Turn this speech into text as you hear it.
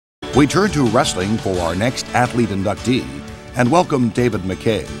We turn to wrestling for our next athlete inductee and welcome David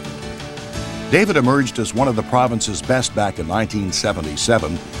McKay. David emerged as one of the province's best back in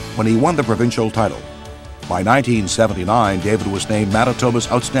 1977 when he won the provincial title. By 1979, David was named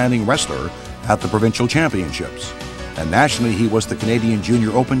Manitoba's outstanding wrestler at the provincial championships, and nationally he was the Canadian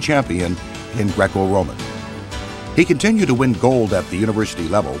Junior Open champion in Greco-Roman. He continued to win gold at the university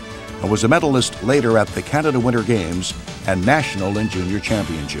level and was a medalist later at the Canada Winter Games and national and junior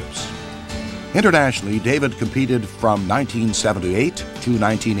championships. Internationally, David competed from 1978 to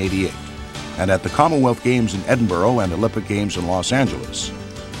 1988 and at the Commonwealth Games in Edinburgh and Olympic Games in Los Angeles.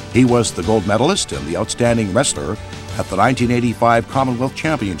 He was the gold medalist and the outstanding wrestler at the 1985 Commonwealth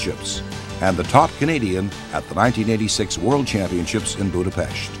Championships and the top Canadian at the 1986 World Championships in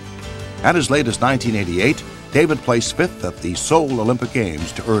Budapest. At his latest 1988, David placed 5th at the Seoul Olympic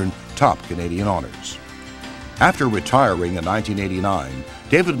Games to earn top Canadian honors. After retiring in 1989,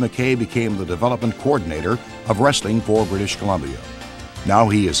 David McKay became the development coordinator of wrestling for British Columbia. Now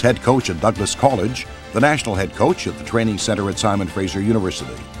he is head coach at Douglas College, the national head coach at the training center at Simon Fraser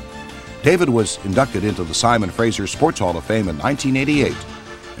University. David was inducted into the Simon Fraser Sports Hall of Fame in 1988,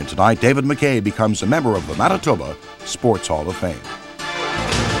 and tonight David McKay becomes a member of the Manitoba Sports Hall of Fame.